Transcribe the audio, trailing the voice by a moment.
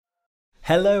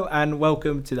Hello and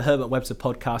welcome to the Herbert Webster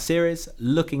podcast series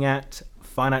looking at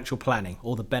financial planning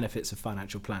or the benefits of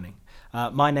financial planning.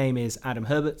 My name is Adam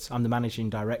Herbert. I'm the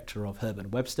Managing Director of Herbert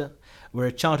Webster. We're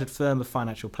a chartered firm of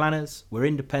financial planners. We're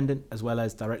independent as well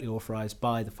as directly authorised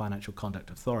by the Financial Conduct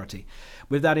Authority.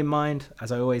 With that in mind,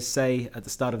 as I always say at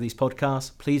the start of these podcasts,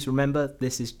 please remember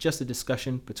this is just a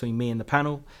discussion between me and the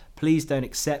panel. Please don't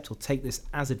accept or take this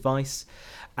as advice.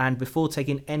 And before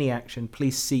taking any action,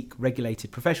 please seek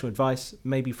regulated professional advice,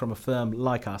 maybe from a firm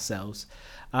like ourselves.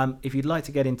 If you'd like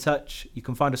to get in touch, you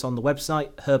can find us on the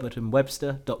website,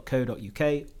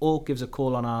 herbertandwebster.co.uk, or give us a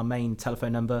call on our main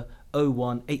telephone number,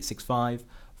 01865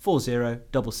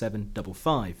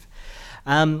 407755.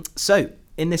 So,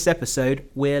 in this episode,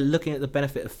 we're looking at the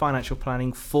benefit of financial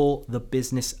planning for the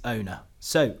business owner.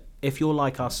 So, if you're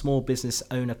like our small business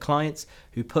owner clients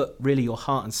who put really your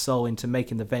heart and soul into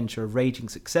making the venture a raging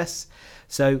success,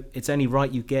 so it's only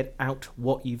right you get out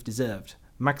what you've deserved,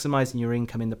 maximising your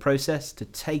income in the process to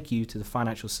take you to the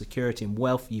financial security and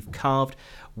wealth you've carved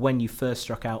when you first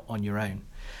struck out on your own.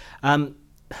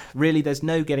 Really, there's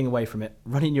no getting away from it.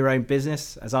 Running your own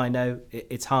business, as I know,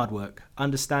 it's hard work.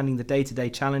 Understanding the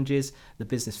day-to-day challenges the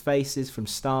business faces, from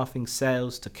staffing,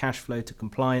 sales, to cash flow, to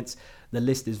compliance, the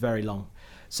list is very long.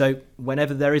 So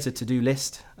whenever there is a to-do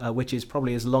list, which is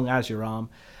probably as long as your arm,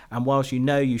 and whilst you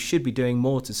know you should be doing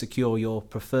more to secure your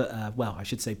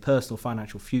personal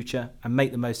financial future and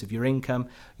make the most of your income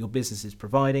your business is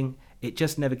providing, it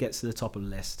just never gets to the top of the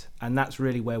list. And that's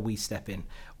really where we step in.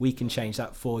 We can change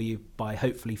that for you by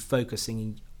hopefully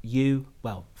focusing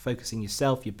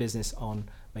yourself, your business, on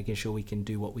making sure we can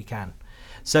do what we can.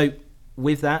 So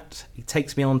with that, it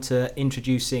takes me on to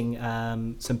introducing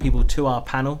some people to our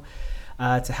panel.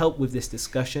 To help with this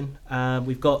discussion,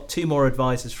 we've got two more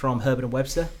advisors from Herbert &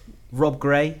 Webster, Rob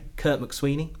Gray, Kurt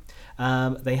McSweeney.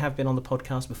 They have been on the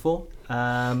podcast before,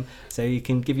 so you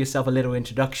can give yourself a little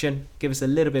introduction, give us a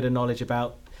little bit of knowledge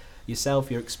about yourself,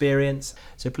 your experience.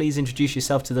 So please introduce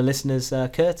yourself to the listeners,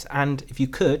 Kurt, and if you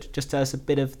could, just tell us a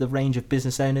bit of the range of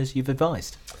business owners you've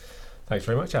advised. Thanks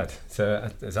very much, Ad.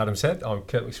 So, as Adam said, I'm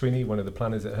Kurt McSweeney, one of the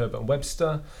planners at Herbert &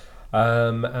 Webster.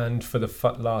 And for the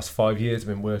last 5 years, I've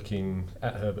been working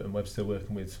at Herbert & Webster,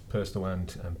 working with personal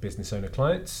and business owner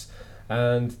clients.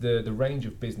 And the range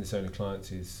of business owner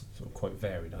clients is sort of quite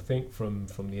varied. I think from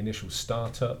the initial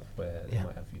startup, where they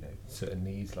might have certain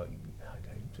needs like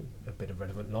a bit of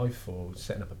relevant life or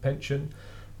setting up a pension,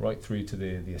 right through to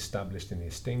the established and the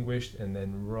extinguished, and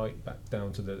then right back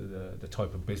down to the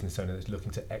type of business owner that's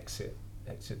looking to exit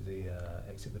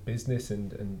the business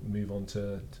and move on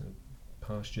to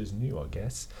pastures new, I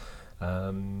guess.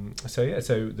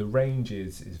 So the range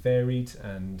is varied,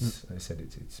 and as I said,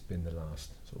 it's been the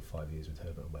last sort of 5 years with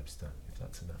Herbert & Webster, if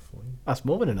that's enough for you. That's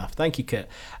more than enough. Thank you, Kurt.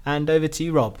 And over to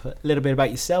you, Rob. A little bit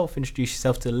about yourself. Introduce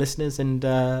yourself to the listeners and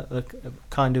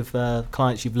kind of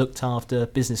clients you've looked after,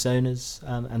 business owners,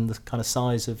 and the kind of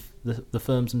size of the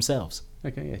firms themselves.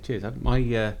 Okay, yeah, cheers. My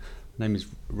name is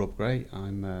Rob Gray.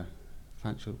 I'm a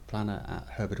financial planner at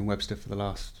Herbert & Webster for the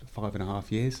last 5.5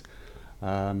 years.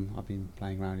 I've been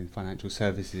playing around in the financial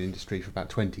services industry for about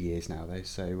 20 years now, though,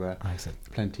 so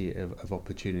plenty of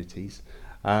opportunities.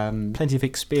 Plenty of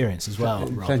experience as well,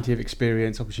 Rob. Plenty of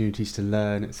experience, opportunities to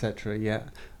learn, etc. Yeah.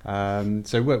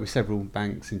 So worked with several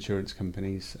banks, insurance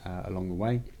companies along the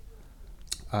way.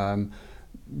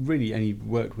 Really only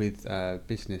worked with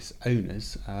business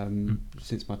owners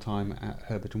since my time at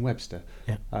Herbert & Webster.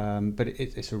 Yeah. But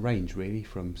it's a range really,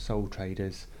 from sole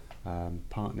traders,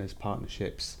 partners,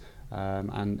 partnerships,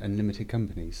 and limited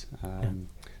companies.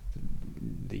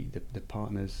 The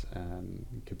partners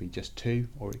could be just two,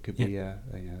 or it could be a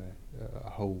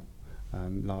whole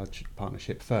large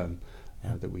partnership firm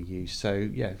that we use. So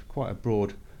quite a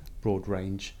broad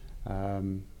range.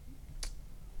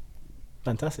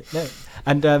 Fantastic. No.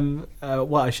 And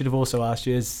what I should have also asked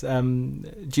you is,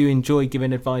 do you enjoy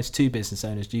giving advice to business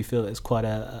owners? Do you feel it's quite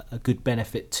a good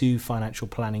benefit to financial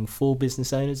planning for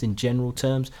business owners in general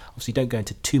terms? Obviously, don't go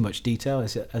into too much detail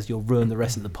as you'll ruin the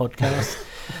rest of the podcast.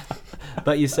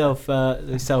 But yourself,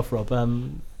 Rob,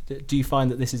 do you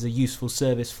find that this is a useful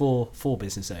service for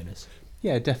business owners?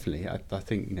 Yeah, definitely. I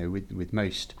think with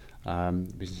most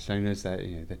business owners,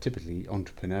 they're typically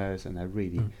entrepreneurs, and they're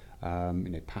really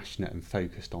passionate and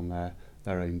focused on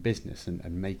their own business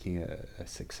and making a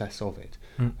success of it.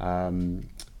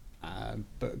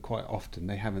 But quite often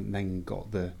they haven't then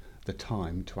got the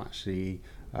time to actually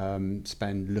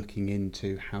spend looking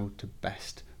into how to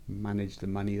best manage the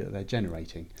money that they're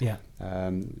generating.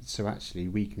 So actually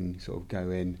we can sort of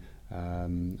go in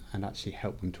and actually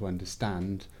help them to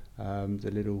understand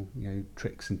the little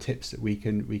tricks and tips that we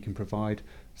can provide,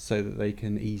 so that they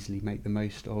can easily make the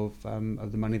most of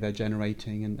the money they're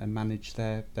generating and manage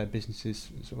their businesses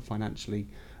sort of financially,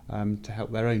 to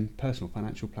help their own personal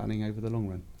financial planning over the long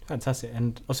run. Fantastic.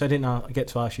 And also, I didn't get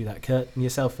to ask you that, Kurt. And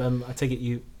yourself, I take it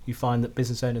you find that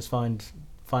business owners find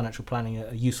financial planning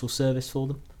a useful service for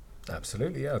them?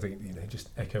 Absolutely, yeah. I think, just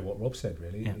echo what Rob said,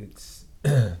 really. Yeah. It's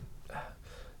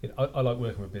I like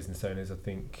working with business owners. I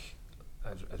think,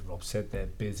 as Rob said, they're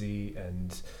busy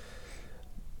and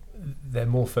they're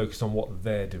more focused on what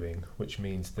they're doing, which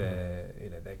means they're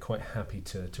quite happy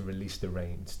to release the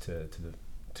reins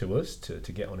to us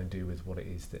to get on and do with what it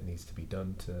is that needs to be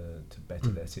done to better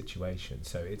their situation.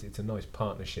 So it's a nice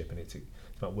partnership, and it's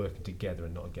about working together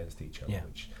and not against each other,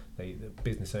 which the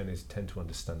business owners tend to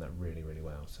understand that really, really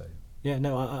well. So yeah,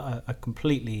 no, I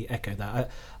completely echo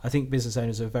that. I think business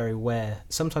owners are very aware.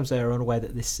 Sometimes they are unaware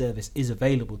that this service is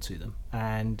available to them.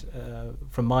 And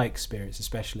from my experience,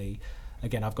 especially,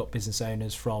 again, I've got business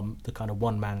owners from the kind of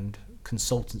one-man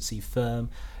consultancy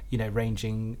firm,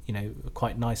 ranging,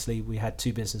 quite nicely. We had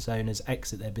 2 business owners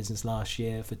exit their business last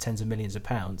year for tens of millions of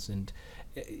pounds, and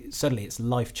suddenly it's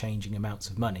life-changing amounts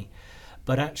of money.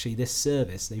 But actually, this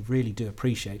service they really do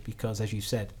appreciate, because, as you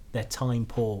said, they're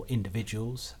time-poor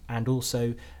individuals, and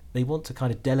also they want to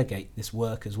kind of delegate this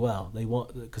work as well. They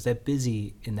want, because they're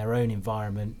busy in their own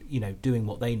environment, doing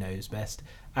what they know is best.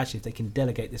 Actually, if they can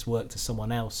delegate this work to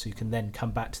someone else who can then come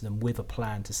back to them with a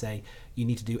plan to say, you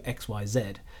need to do X, Y,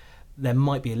 Z, there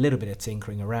might be a little bit of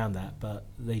tinkering around that, but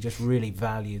they just really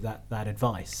value that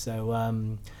advice. So,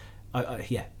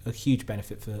 a huge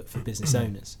benefit for business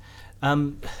owners.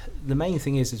 The main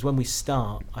thing is when we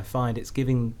start, I find it's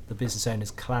giving the business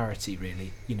owners clarity,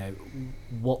 really,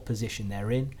 what position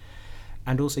they're in.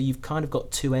 And also, you've kind of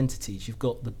got 2 entities. You've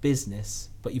got the business,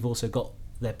 but you've also got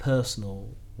their personal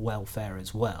welfare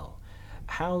as well.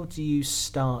 How do you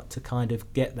start to kind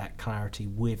of get that clarity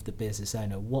with the business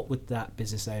owner? What would that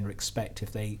business owner expect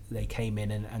if they came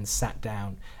in and sat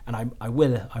down? And I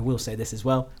will say this as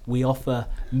well. We offer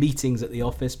meetings at the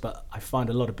office, but I find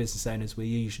a lot of business owners, we're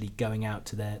usually going out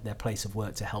to their place of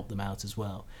work to help them out as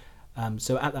well.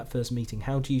 So at that first meeting,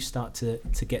 how do you start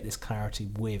to get this clarity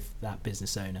with that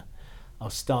business owner? I'll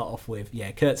start off with,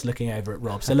 Kurt's looking over at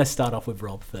Rob. So let's start off with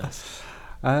Rob first.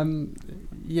 I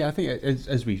think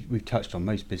as we've touched on,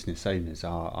 most business owners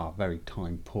are very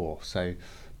time poor. So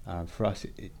for us,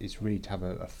 it's really to have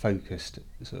a focused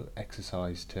sort of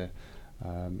exercise to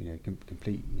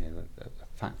complete a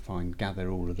fact find,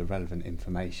 gather all of the relevant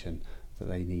information that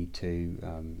they need to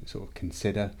sort of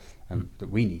consider, that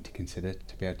we need to consider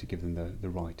to be able to give them the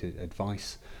right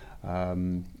advice.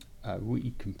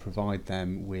 We can provide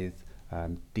them with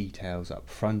details up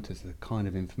front as the kind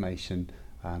of information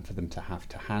for them to have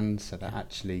to hand, so that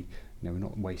actually we're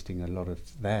not wasting a lot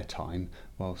of their time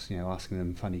whilst asking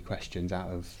them funny questions out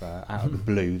of the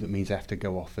blue. That means they have to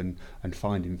go off and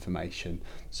find information.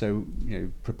 So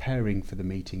preparing for the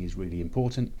meeting is really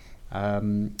important,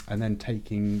 and then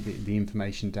taking the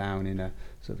information down in a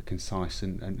sort of concise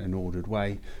and ordered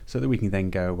way, so that we can then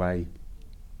go away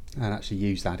and actually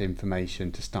use that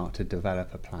information to start to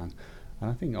develop a plan.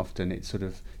 And I think often it's sort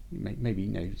of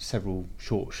maybe several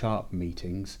short, sharp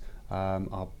meetings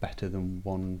are better than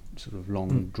one sort of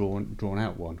long, drawn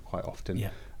out one quite often. Yeah.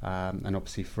 And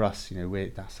obviously for us,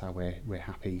 that's how we're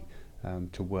happy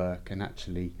to work and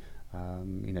actually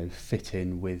fit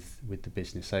in with the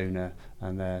business owner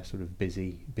and their sort of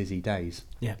busy days.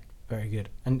 Yeah, very good.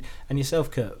 And yourself,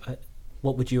 Kurt,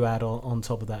 what would you add on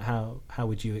top of that? How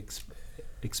would you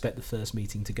expect the first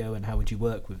meeting to go, and how would you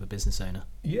work with a business owner?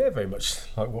 Yeah, very much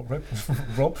like what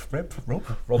Rob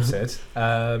said.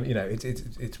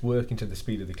 It's working to the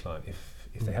speed of the client.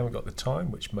 If they haven't got the time,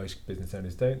 which most business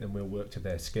owners don't, then we'll work to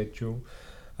their schedule,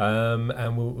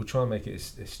 and we'll try and make it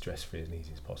as stress-free and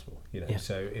easy as possible.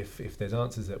 So if there's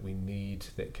answers that we need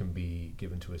that can be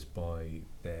given to us by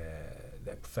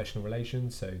their professional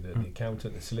relations, so the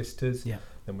accountant, the solicitors,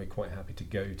 then we're quite happy to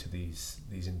go to these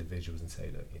individuals and say,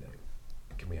 look,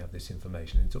 can we have this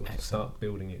information, and sort of start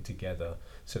building it together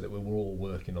so that we're all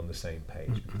working on the same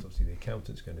page, because obviously the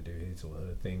accountant's going to do his or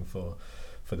her thing for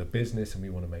the business, and we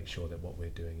want to make sure that what we're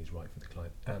doing is right for the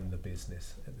client and the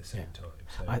business at the same time.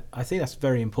 So I think that's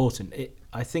very important.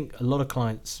 I think a lot of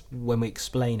clients, when we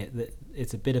explain it, that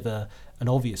it's a bit of an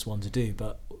obvious one to do,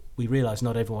 but we realise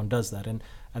not everyone does that, and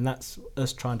that's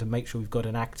us trying to make sure we've got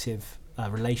an active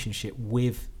relationship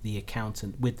with the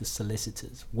accountant, with the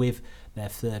solicitors, with their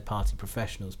third-party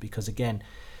professionals, because again,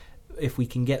 if we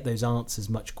can get those answers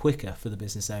much quicker for the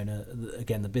business owner,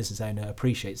 again, the business owner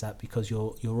appreciates that, because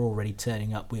you're already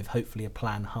turning up with hopefully a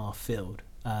plan half filled,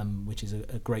 which is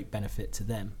a great benefit to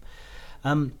them.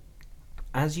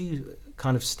 As you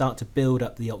kind of start to build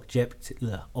up the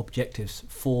objectives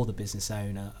for the business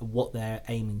owner, what they're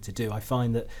aiming to do, I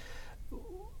find that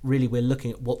really we're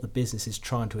looking at what the business is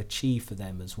trying to achieve for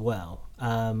them as well.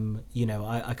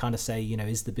 I kind of say,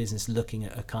 is the business looking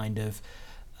at a kind of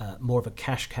more of a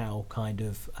cash cow kind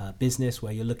of business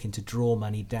where you're looking to draw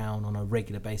money down on a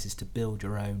regular basis to build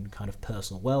your own kind of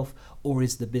personal wealth, or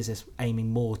is the business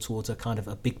aiming more towards a kind of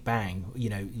a big bang?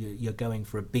 You're going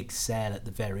for a big sale at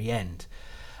the very end.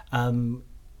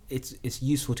 It's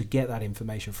useful to get that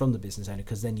information from the business owner,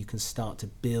 because then you can start to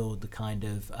build the kind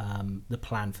of the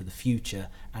plan for the future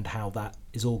and how that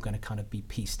is all going to kind of be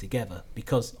pieced together.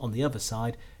 Because on the other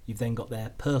side, you've then got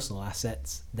their personal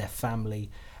assets, their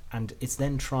family, and it's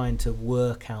then trying to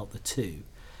work out the two.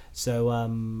 So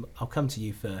I'll come to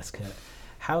you first, Kurt.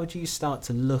 How do you start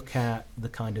to look at the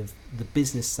kind of the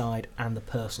business side and the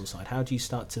personal side? How do you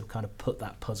start to kind of put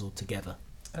that puzzle together?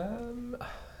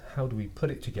 How do we put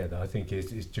it together? I think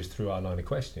is just through our line of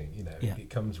questioning. It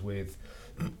comes with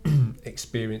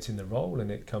experience in the role, and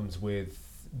it comes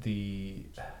with the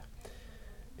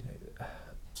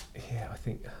I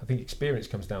think experience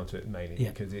comes down to it mainly,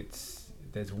 because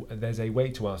there's a way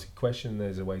to ask a question,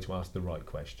 there's a way to ask the right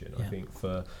question. I think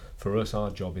for us, our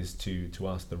job is to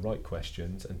ask the right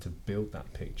questions and to build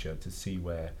that picture to see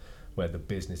where the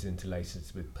business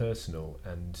interlaces with personal,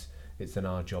 and it's then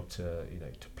our job to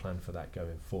plan for that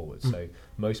going forward. So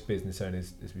most business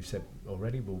owners, as we've said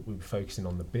already, will be focusing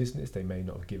on the business. They may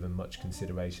not have given much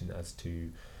consideration as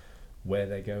to where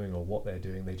they're going or what they're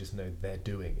doing. They just know they're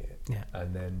doing it.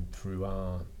 And then through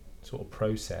our sort of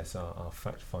process, our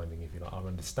fact finding, if you like, our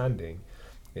understanding,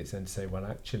 it's then to say, well,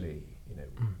 actually,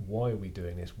 why are we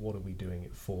doing this? What are we doing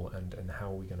it for? And how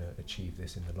are we going to achieve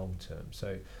this in the long term?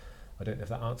 So I don't know if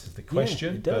that answers the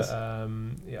question, it does.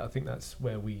 But I think that's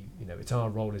where we, it's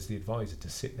our role as the advisor to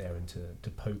sit there and to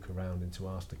poke around and to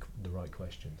ask the right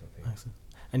questions, I think. Excellent.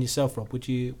 And yourself, Rob, would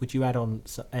you add on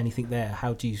anything there?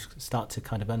 How do you start to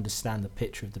kind of understand the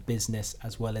picture of the business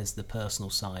as well as the personal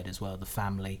side as well, the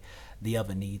family, the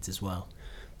other needs as well?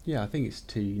 Yeah, I think it's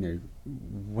to,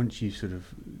 once you sort of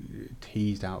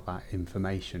teased out that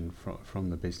information from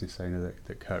the business owner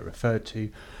that Kurt referred to,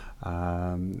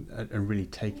 and really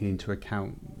taking into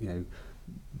account,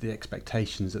 the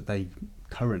expectations that they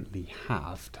currently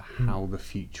have to how the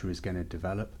future is going to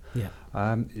develop,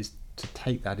 is to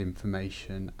take that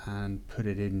information and put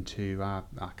it into our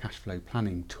cash flow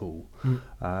planning tool,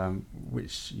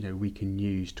 which we can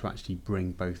use to actually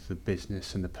bring both the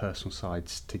business and the personal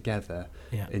sides together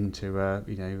into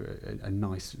a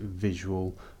nice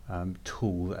visual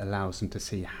tool that allows them to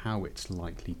see how it's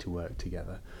likely to work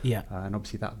together. And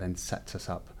obviously that then sets us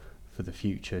up for the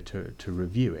future to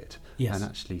review it and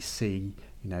actually see,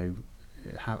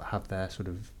 have their sort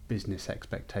of business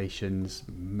expectations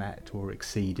met or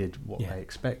exceeded what they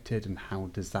expected, and how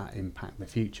does that impact the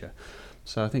future.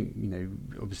 So I think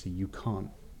obviously you can't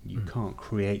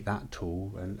create that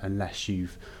tool unless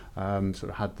you've sort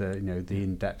of had the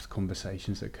in-depth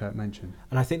conversations that Kurt mentioned.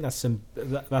 And I think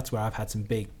that's where I've had some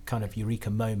big kind of eureka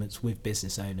moments with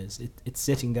business owners. It's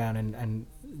sitting down and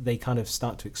they kind of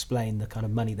start to explain the kind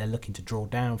of money they're looking to draw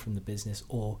down from the business,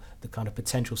 or the kind of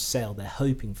potential sale they're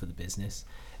hoping for the business.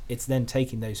 It's then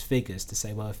taking those figures to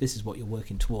say, well, if this is what you're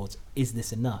working towards, is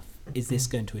this enough? Is this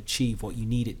going to achieve what you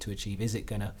need it to achieve? Is it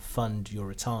going to fund your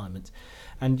retirement?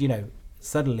 And,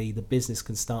 suddenly the business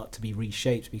can start to be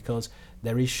reshaped, because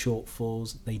there is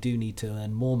shortfalls. They do need to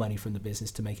earn more money from the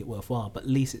business to make it worthwhile. But at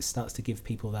least it starts to give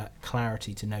people that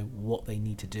clarity to know what they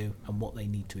need to do and what they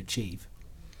need to achieve.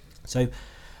 So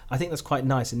I think that's quite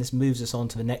nice. And this moves us on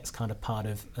to the next kind of part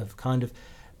of kind of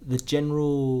the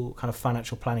general kind of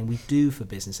financial planning we do for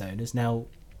business owners. Now,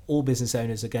 all business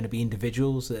owners are going to be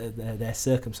individuals. Their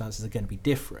circumstances are going to be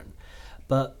different.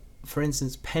 But for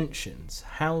instance, pensions,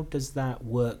 how does that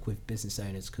work with business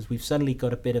owners? Because we've suddenly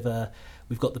got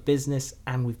we've got the business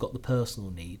and we've got the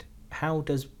personal need. How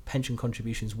does pension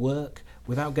contributions work?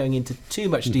 Without going into too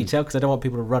much detail, because I don't want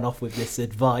people to run off with this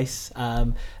advice.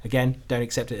 Again, don't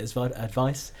accept it as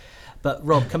advice. But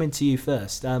Rob, coming to you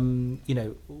first,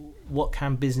 what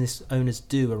can business owners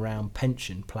do around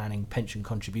pension planning, pension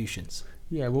contributions?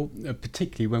 Yeah, well,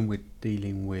 particularly when we're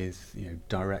dealing with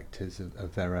directors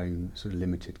of their own sort of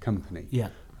limited company.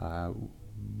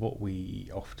 What we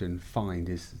often find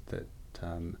is that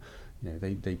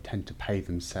they tend to pay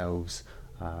themselves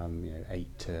 £8,000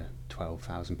 to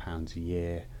 £12,000 a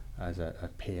year as a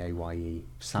PAYE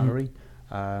salary,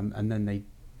 and then they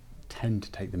tend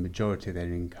to take the majority of their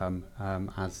income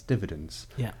as dividends,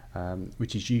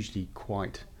 which is usually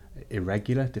quite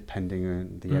irregular depending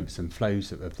on the ebbs and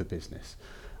flows of the business.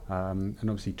 And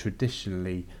obviously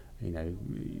traditionally,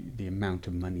 the amount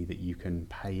of money that you can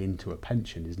pay into a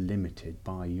pension is limited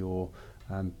by your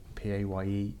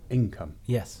PAYE income.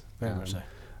 Yes, very much so.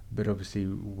 But obviously,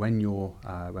 when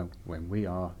we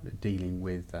are dealing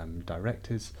with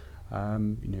directors,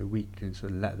 we can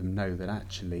sort of let them know that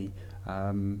actually,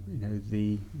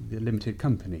 the limited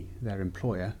company, their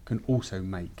employer, can also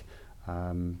make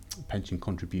pension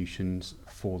contributions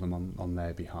for them on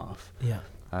their behalf. Yeah.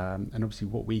 And obviously,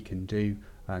 what we can do,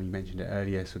 you mentioned it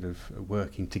earlier, sort of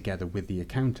working together with the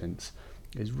accountants,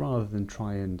 is rather than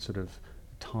try and sort of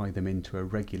tie them into a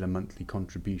regular monthly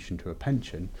contribution to a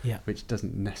pension, which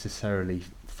doesn't necessarily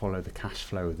follow the cash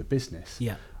flow of the business.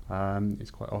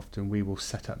 It's quite often we will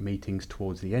set up meetings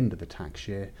towards the end of the tax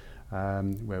year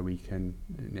where we can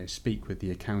speak with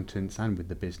the accountants and with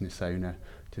the business owner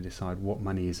to decide what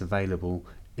money is available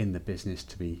in the business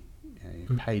to be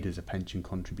paid as a pension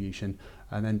contribution,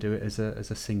 and then do it as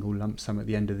a single lump sum at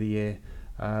the end of the year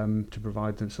to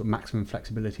provide the sort of maximum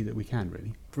flexibility that we can,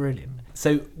 really. Brilliant.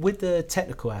 So with the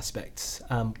technical aspects,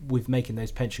 with making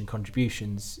those pension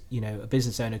contributions, a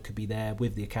business owner could be there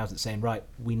with the accountant saying, right,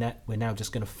 we're now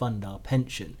just going to fund our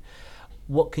pension.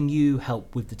 What can you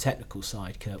help with the technical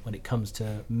side, Kurt, when it comes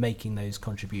to making those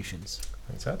contributions?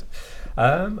 Thanks, Ed.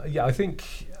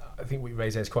 I think what you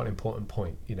raise there is quite an important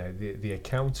point. The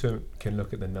accountant can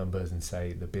look at the numbers and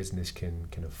say the business can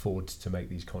afford to make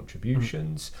these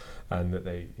contributions, and that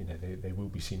they will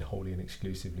be seen wholly and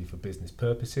exclusively for business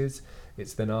purposes.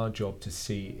 It's then our job to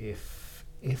see if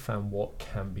and what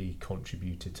can be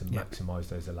contributed to maximise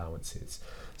those allowances.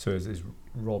 So as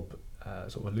Rob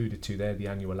sort of alluded to there, the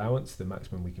annual allowance, the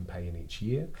maximum we can pay in each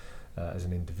year as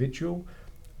an individual,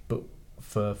 but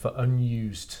for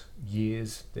unused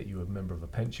years that you're a member of a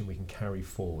pension, we can carry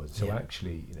forward. So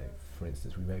actually, for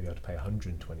instance, we may be able to pay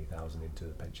 120,000 into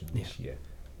the pension this year,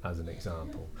 as an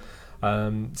example.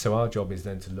 So our job is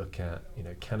then to look at,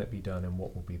 can it be done, and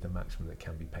what will be the maximum that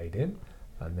can be paid in,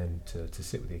 and then to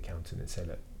sit with the accountant and say,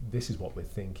 look, this is what we're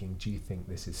thinking. Do you think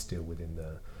this is still within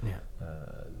the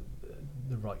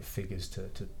right figures to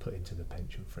put into the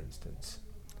pension, for instance?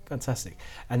 Fantastic.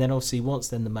 And then obviously once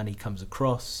then the money comes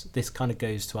across, this kind of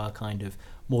goes to our kind of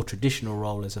more traditional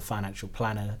role as a financial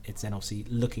planner. It's then obviously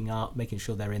looking up, making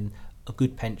sure they're in a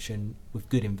good pension with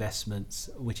good investments,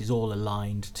 which is all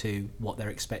aligned to what they're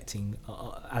expecting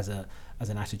as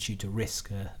an attitude to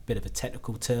risk, a bit of a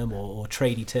technical term or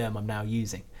tradey term I'm now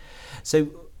using.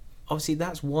 So obviously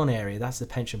that's one area, that's the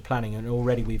pension planning, and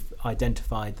already we've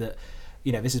identified that,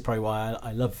 this is probably why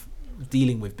I love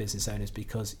dealing with business owners,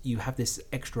 because you have this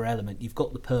extra element. You've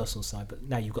got the personal side, but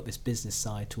now you've got this business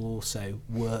side to also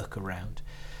work around.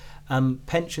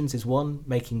 Pensions is one,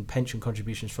 making pension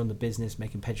contributions from the business,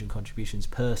 making pension contributions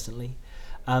personally.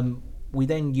 We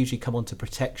then usually come on to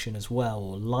protection as well,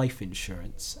 or life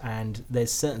insurance, and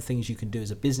there's certain things you can do as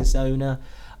a business owner,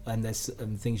 and there's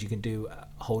things you can do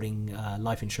holding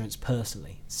life insurance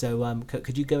personally. So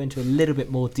could you go into a little bit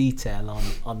more detail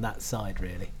on that side,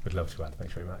 really? Would love to, Ad.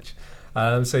 Thanks very much.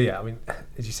 As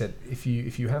you said, if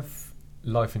you have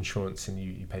life insurance and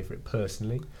you pay for it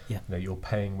personally, you're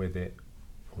paying with it,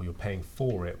 or you're paying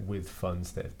for it with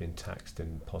funds that have been taxed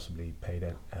and possibly paid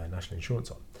national insurance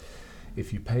on.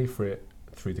 If you pay for it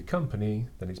through the company,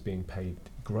 then it's being paid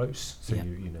gross, so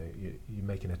you're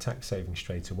making a tax saving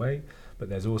straight away. But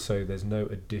there's no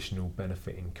additional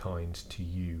benefit in kind to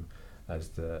you as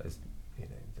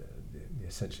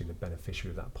essentially the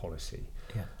beneficiary of that policy.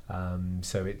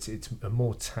 So it's a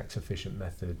more tax efficient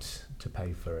method to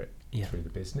pay for it through the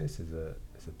business as a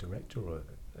director or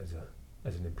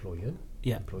as an employer.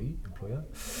 Employer.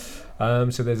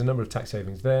 So there's a number of tax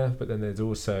savings there, but then there's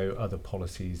also other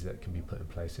policies that can be put in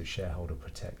place, as shareholder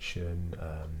protection,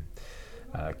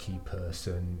 key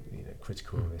person,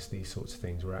 critical illness, these sorts of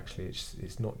things, where actually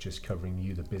it's not just covering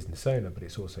you, the business owner, but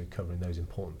it's also covering those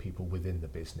important people within the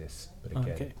business, but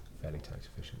again, fairly tax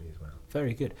efficiently as well.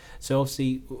 Very good. So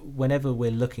obviously, whenever we're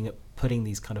looking at putting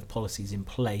these kind of policies in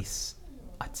place,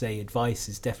 I'd say advice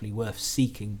is definitely worth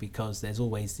seeking, because there's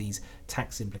always these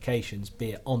tax implications,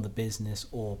 be it on the business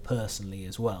or personally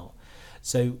as well.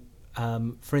 So,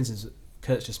 for instance,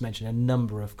 Kurt's just mentioned a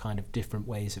number of kind of different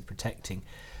ways of protecting.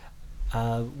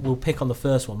 We'll pick on the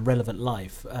first one, relevant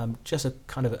life. Just a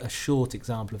kind of a short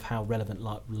example of how relevant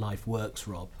life works,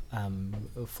 Rob,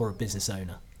 for a business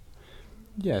owner.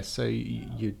 Yeah, so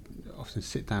you often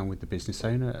sit down with the business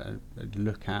owner and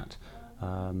look at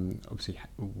obviously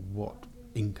what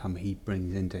income he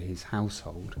brings into his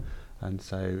household, and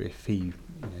so if he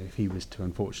was to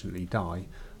unfortunately die,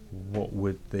 what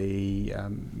would the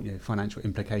financial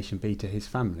implication be to his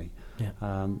family.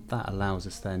 That allows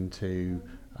us then to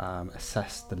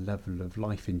assess the level of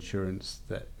life insurance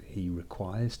that he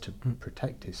requires to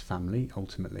protect his family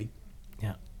ultimately.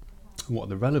 What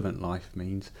the relevant life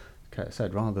means, Kurt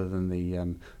said, rather than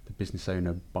the business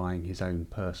owner buying his own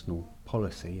personal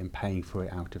policy and paying for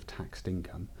it out of taxed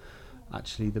income,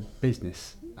 actually the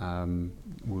business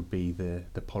would be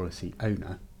the policy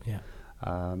owner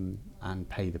and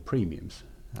pay the premiums.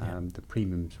 The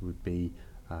premiums would be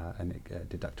a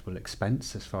deductible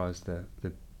expense as far as the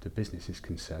business is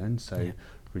concerned, so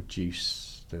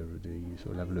reduce the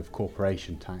sort of level of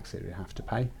corporation tax that you have to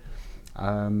pay.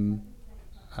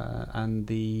 And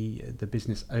the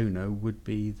business owner would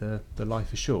be the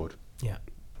life assured.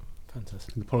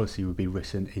 Fantastic. The policy would be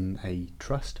written in a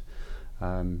trust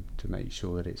to make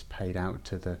sure that it's paid out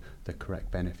to the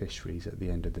correct beneficiaries at the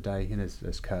end of the day. And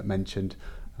as Kurt mentioned,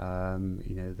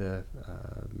 the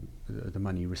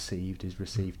money received is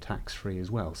received tax free as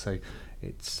well. So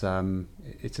it's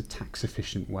a tax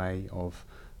efficient way of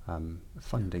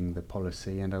funding the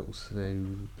policy and also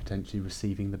potentially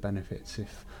receiving the benefits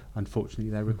if unfortunately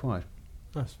they're required.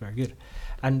 That's very good.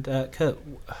 And Kurt,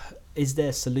 is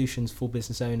there solutions for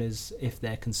business owners if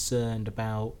they're concerned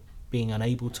about being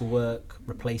unable to work,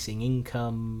 replacing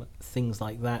income, things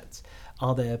like that?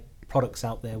 Are there products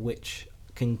out there which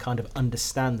can kind of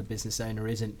understand the business owner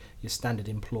isn't your standard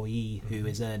employee who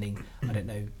is earning, I don't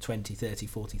know, 20, 30,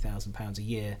 40,000 pounds a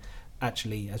year?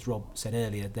 Actually, as Rob said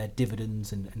earlier, their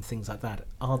dividends and things like that.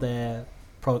 Are there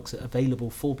products available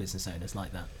for business owners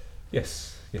like that?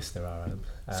 Yes, there are.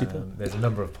 Super. There's a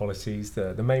number of policies.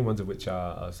 The main ones of which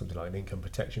are something like an income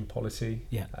protection policy,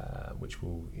 Yeah. Which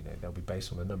will, they'll be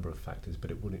based on a number of factors,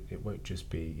 but it won't just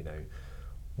be,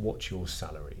 what's your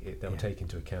salary. They'll take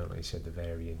into account, like you said, the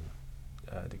varying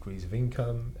degrees of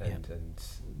income and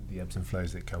the ebbs and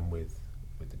flows that come with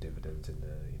the dividends and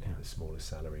the smaller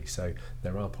salary. So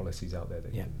there are policies out there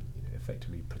that can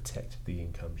effectively protect the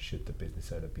income should the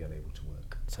business owner be unable to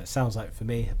work. So it sounds like for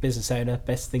me, a business owner,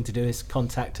 best thing to do is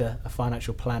contact a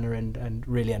financial planner and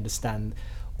really understand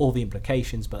all the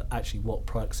implications, but actually what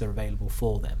products are available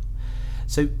for them.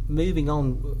 So moving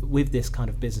on with this kind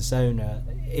of business owner,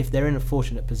 if they're in a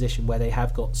fortunate position where they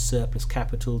have got surplus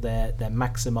capital, they're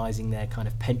maximising their kind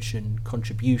of pension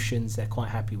contributions, they're quite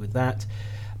happy with that,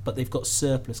 but they've got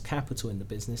surplus capital in the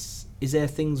business, is there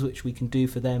things which we can do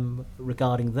for them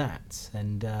regarding that?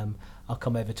 And I'll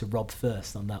come over to Rob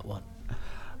first on that one.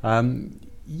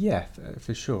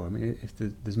 For sure. I mean, if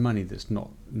there's money that's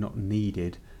not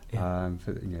needed for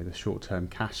the short-term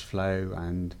cash flow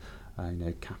and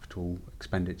capital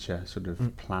expenditure sort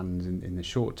of plans in the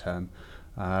short term,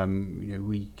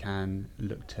 we can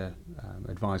look to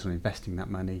advise on investing that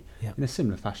money in a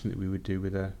similar fashion that we would do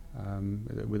with a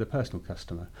personal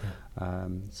customer.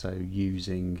 So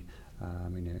using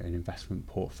an investment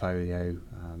portfolio,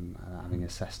 having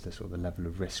assessed the sort of the level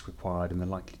of risk required and the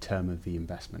likely term of the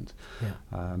investment.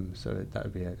 So that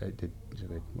would be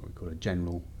what we call a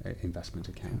general investment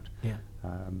account.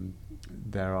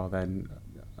 There are then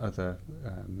other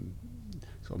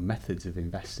sort of methods of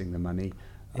investing the money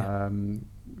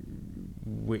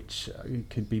which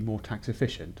could be more tax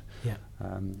efficient.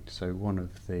 So one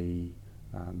of the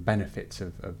benefits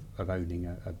of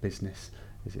owning a business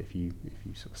is if you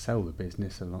sort of sell the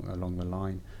business along the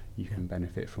line, you can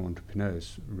benefit from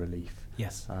entrepreneurs relief.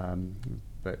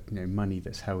 But money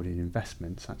that's held in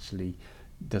investments actually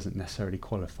doesn't necessarily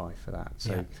qualify for that.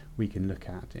 So we can look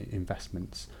at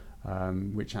investments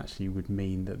which actually would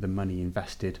mean that the money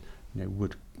invested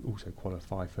would also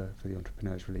qualify for the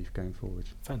entrepreneurs relief going forward.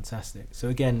 Fantastic. So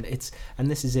again, and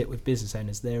this is it with business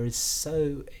owners,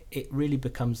 it really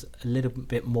becomes a little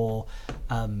bit more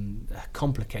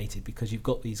complicated because you've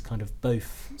got these kind of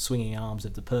both swinging arms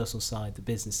of the personal side, the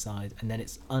business side, and then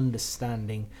it's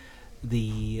understanding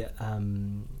the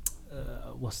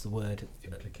what's the word?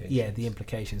 Implications. The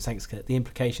implications. Thanks, Kurt. The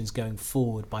implications going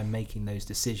forward by making those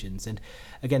decisions. And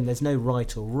again, there's no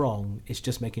right or wrong. It's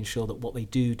just making sure that what they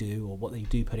do or what they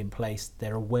do put in place,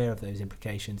 they're aware of those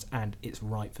implications and it's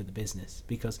right for the business.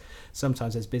 Because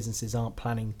sometimes those businesses aren't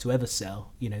planning to ever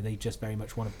sell. They just very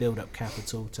much want to build up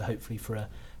capital to hopefully for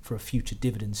a future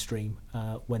dividend stream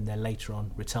when they're later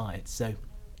on retired. So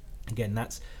again,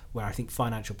 that's where I think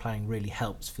financial planning really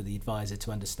helps for the advisor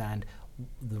to understand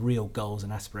the real goals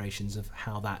and aspirations of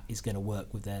how that is going to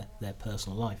work with their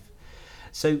personal life.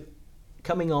 So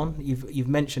coming on, you've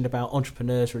mentioned about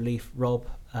entrepreneurs relief, Rob,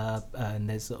 and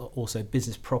there's also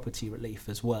business property relief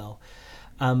as well.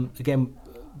 Again,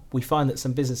 we find that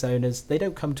some business owners, they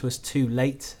don't come to us too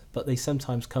late, but they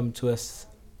sometimes come to us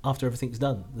after everything's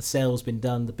done. The sale's been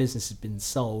done, the business has been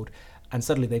sold, and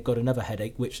suddenly they've got another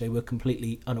headache which they were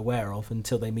completely unaware of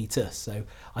until they meet us. So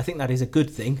I think that is a good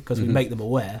thing because we make them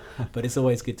aware, but it's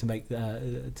always good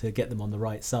to get them on the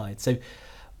right side. So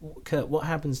Kurt, what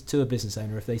happens to a business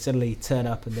owner if they suddenly turn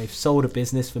up and they've sold a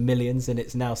business for millions and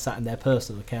it's now sat in their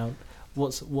personal account?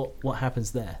 What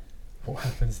happens there? What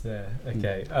happens there?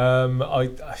 Okay.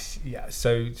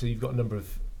 So you've got a number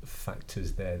of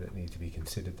factors there that need to be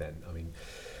considered then. I mean,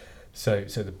 so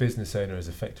the business owner has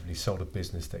effectively sold a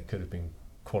business that could have been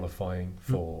qualifying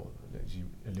for, as you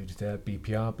alluded there,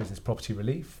 BPR, business property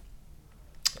relief.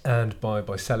 And by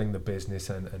selling the business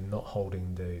and not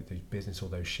holding the business or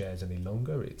those shares any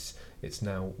longer, it's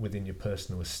now within your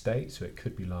personal estate, so it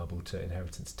could be liable to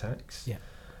inheritance tax. Yeah.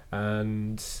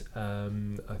 And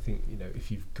I think,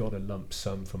 if you've got a lump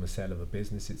sum from a sale of a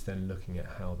business, it's then looking at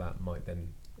how that might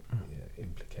then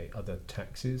implicate other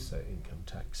taxes, so income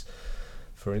tax,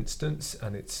 for instance,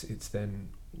 and it's then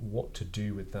what to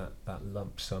do with that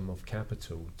lump sum of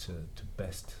capital to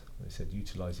best, as I said,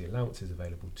 utilise the allowances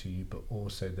available to you, but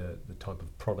also the type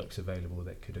of products available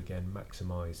that could again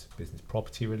maximise business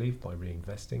property relief by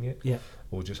reinvesting it,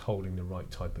 or just holding the right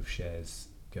type of shares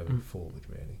going forward,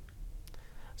 really.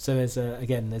 So there's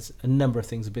a number of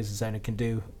things a business owner can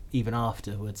do even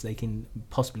afterwards. They can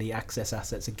possibly access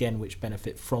assets again which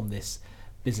benefit from this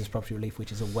business property relief,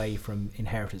 which is away from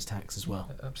inheritance tax as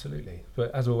well. Absolutely.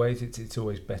 But as always, it's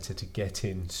always better to get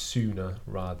in sooner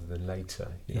rather than later.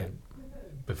 You know,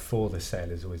 before the sale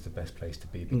is always the best place to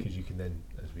be, because you can then,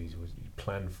 as we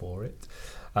plan for it.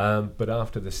 But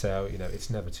after the sale, it's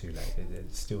never too late.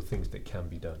 It's still things that can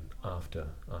be done after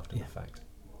the fact.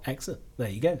 Excellent. There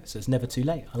you go. So it's never too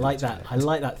late. I like that. I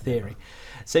like that theory.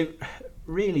 So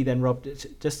really then, Rob,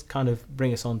 just kind of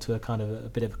bring us on to a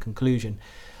bit of a conclusion.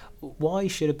 Why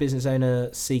should a business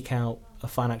owner seek out a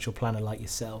financial planner like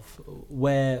yourself?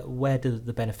 Where do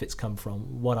the benefits come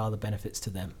from? What are the benefits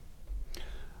to them?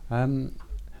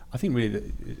 I think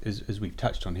really, as we've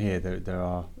touched on here, there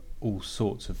are all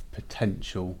sorts of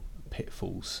potential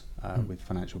pitfalls with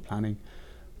financial planning,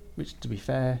 which, to be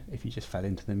fair, if you just fell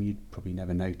into them, you'd probably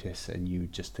never notice, and you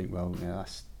would just think, well,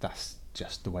 that's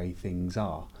just the way things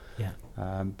are. Yeah.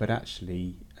 But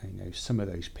actually, some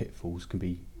of those pitfalls can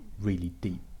be really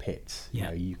deep pits.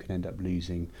 You can end up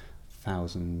losing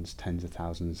thousands, tens of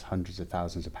thousands, hundreds of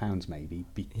thousands of pounds maybe,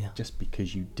 just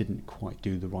because you didn't quite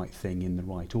do the right thing in the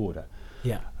right order.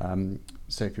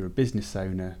 So if you're a business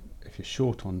owner, if you're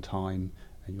short on time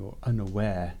and you're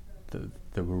unaware that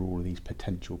there were all of these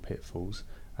potential pitfalls,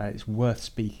 it's worth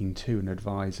speaking to an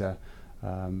advisor.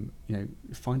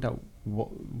 Find out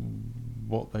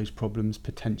what those problems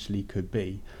potentially could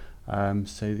be,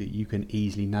 so that you can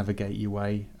easily navigate your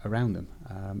way around them.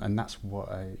 And that's what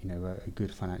a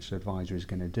good financial advisor is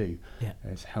going to do,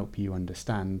 is help you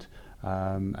understand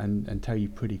and tell you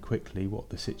pretty quickly what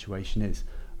the situation is.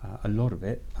 A lot of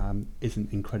it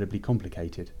isn't incredibly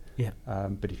complicated.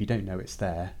 But if you don't know it's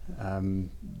there,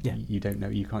 you don't know,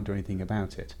 you can't do anything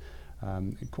about it.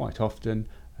 Quite often,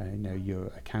 your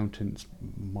accountants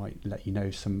might let you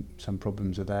know some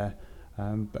problems are there,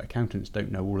 but accountants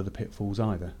don't know all of the pitfalls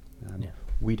either.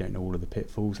 We don't know all of the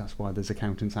pitfalls. That's why there's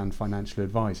accountants and financial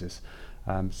advisors.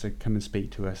 So come and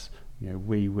speak to us.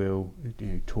 We will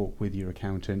talk with your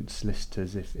accountant,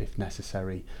 solicitors if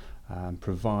necessary,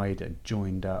 provide a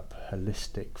joined up,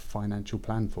 holistic financial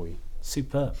plan for you.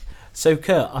 Superb. So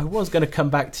Kurt, I was going to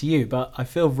come back to you, but I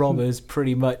feel Rob has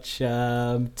pretty much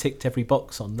ticked every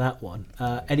box on that one.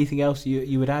 Anything else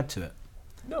you would add to it?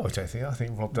 No, I don't think. I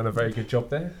think Rob done a very good job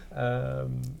there. I'll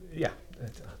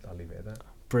leave it at that.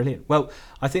 Brilliant. Well,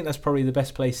 I think that's probably the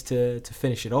best place to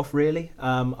finish it off, really.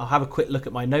 I'll have a quick look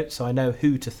at my notes so I know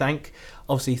who to thank.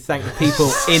 Obviously, thank the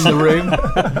people in the room.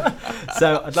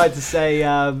 So I'd like to say,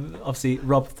 obviously,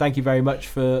 Rob, thank you very much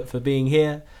for being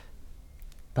here.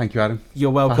 Thank you, Adam.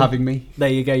 You're welcome. For having me. There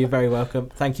you go. You're very welcome.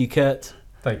 Thank you, Kurt.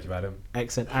 Thank you, Adam.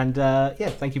 Excellent. And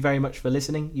thank you very much for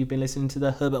listening. You've been listening to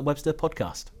the Herbert Webster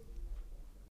podcast.